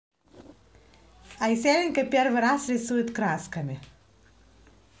Айселька первый раз рисует красками.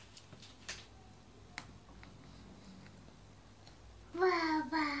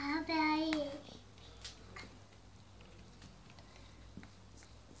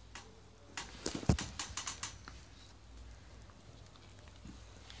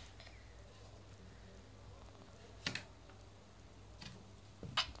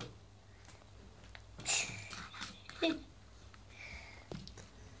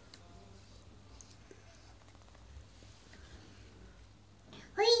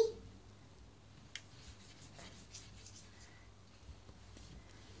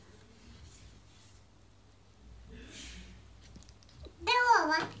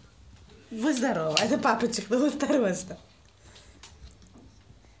 Будь здорова. Это папочек, ну осторожно.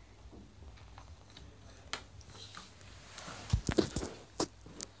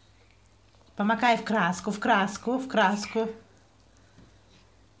 Помакай в краску, в краску, в краску.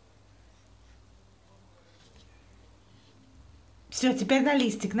 Все, теперь на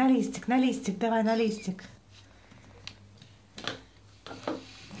листик, на листик, на листик. Давай на листик.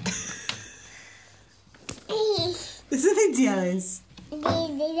 Что ты делаешь?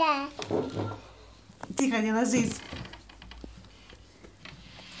 Тихо, не ложись.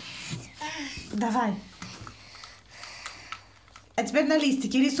 Давай. А теперь на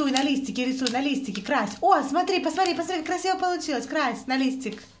листике рисуй, на листике рисуй, на листике крась. О, смотри, посмотри, посмотри, красиво получилось. Крась на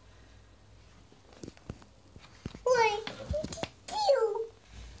листик. Ой.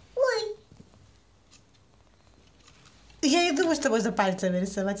 Ой. Я не думаю, что можно пальцами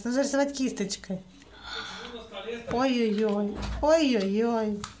рисовать. Нужно рисовать кисточкой. Ой-ой-ой.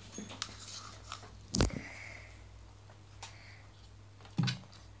 Ой-ой-ой.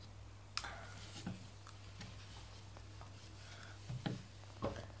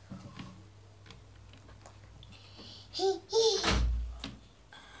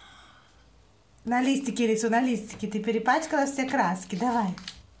 На листике рисуй, на листике. Ты перепачкала все краски. Давай.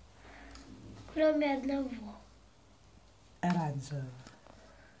 Кроме одного. Оранжевого.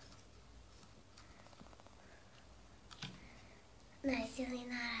 На, сделай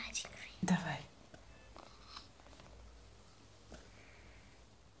на оранжевый. Давай.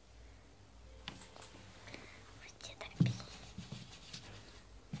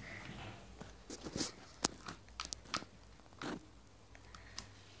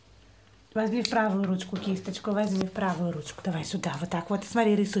 Возьми в правую ручку кисточку, возьми в правую ручку. Давай сюда, вот так вот.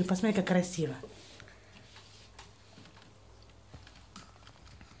 Смотри, рисуй, посмотри, как красиво.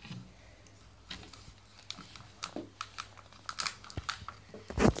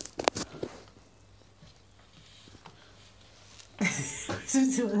 Что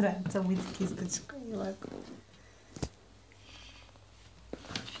тебе нравится мыть кисточку? Не могу.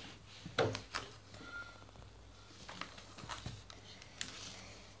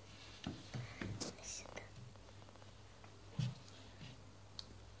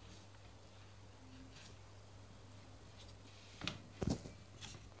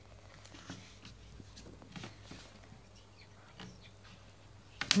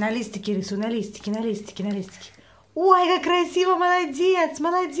 На листике рисуй, на листике, на листике, на листике. Ой, как красиво, молодец,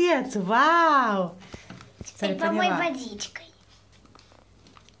 молодец, вау. Теперь помой водичкой.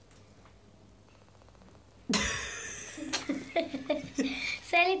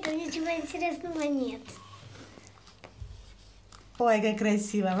 Салли, там ничего интересного нет. Ой, как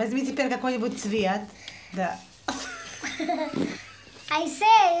красиво. Возьми теперь какой-нибудь цвет. Да.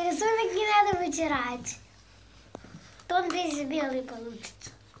 Айселька, рисунок не надо вытирать. То он весь белый получится.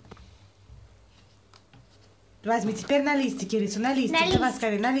 Возьми теперь на листике рисуй, на листик. На Давай листик.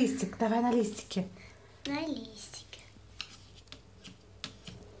 скорее, на листик. Давай на листике. На листике.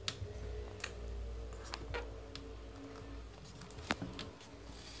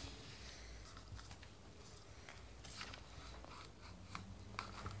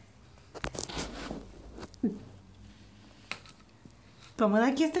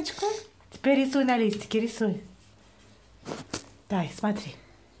 Помыла кисточку? Теперь рисуй на листике, рисуй. Дай, смотри.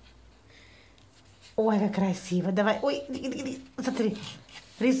 Ой, как красиво. Давай. Ой, смотри.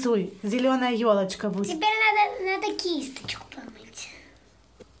 Рисуй. Зеленая елочка будет. Теперь надо кисточку помыть.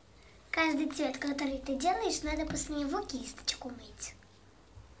 Каждый цвет, который ты делаешь, надо после него кисточку мыть.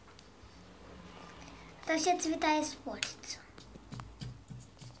 А то все цвета испортятся.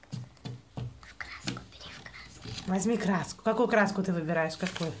 В краску, бери в краску. Возьми краску. Какую краску ты выбираешь?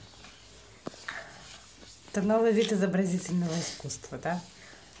 Какую? Это новый вид изобразительного искусства, да?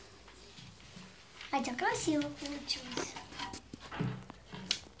 Хотя красиво получилось.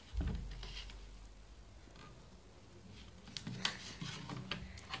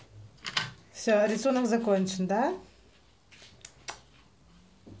 Все, рисунок закончен, да?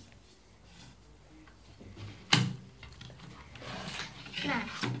 На.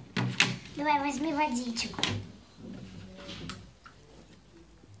 Давай возьми водичку.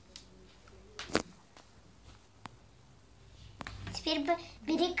 Теперь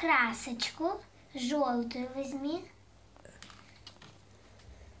бери красочку. Желтую возьми.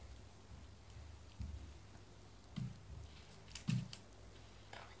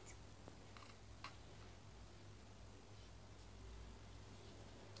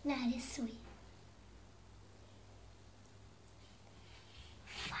 На, рисуй.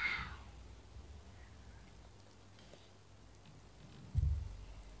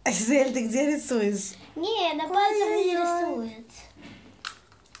 Айсель, ты где рисуешь? Не, на пальцах не рисует.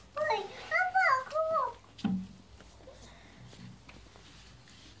 Ой,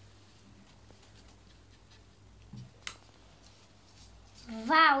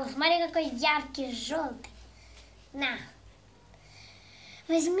 вау, смотри, какой яркий желтый. На.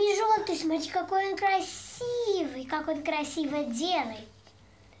 Возьми желтый, смотри, какой он красивый, как он красиво делает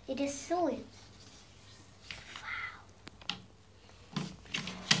и рисует.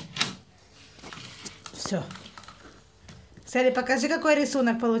 Все. Салли, покажи, какой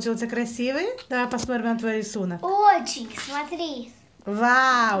рисунок получился красивый. Давай посмотрим на твой рисунок. Очень, смотри.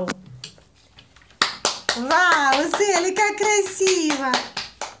 Вау! Вау, Салли, как красиво!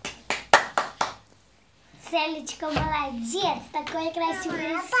 Селечка, молодец, такой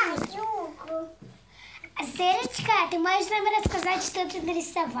красивый рисунок. Селечка, ты можешь нам рассказать, что ты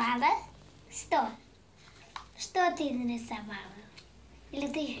нарисовала? Что ты нарисовала? Или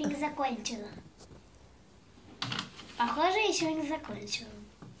ты еще не закончила? Похоже, еще не закончила.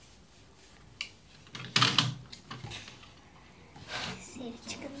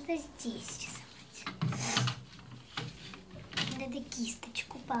 Селечка, надо здесь рисовать. Надо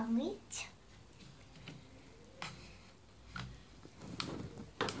кисточку помыть.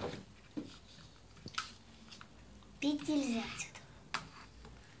 Пить нельзя отсюда.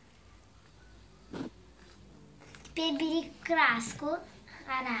 Теперь бери краску,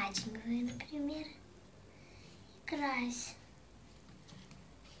 оранжевую, например, и крась.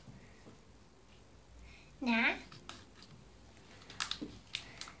 На.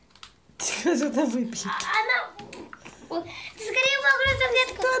 Тихо, что-то выпьет. Она... Ты скорее погрузила мне...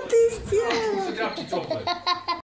 Что ты сделала?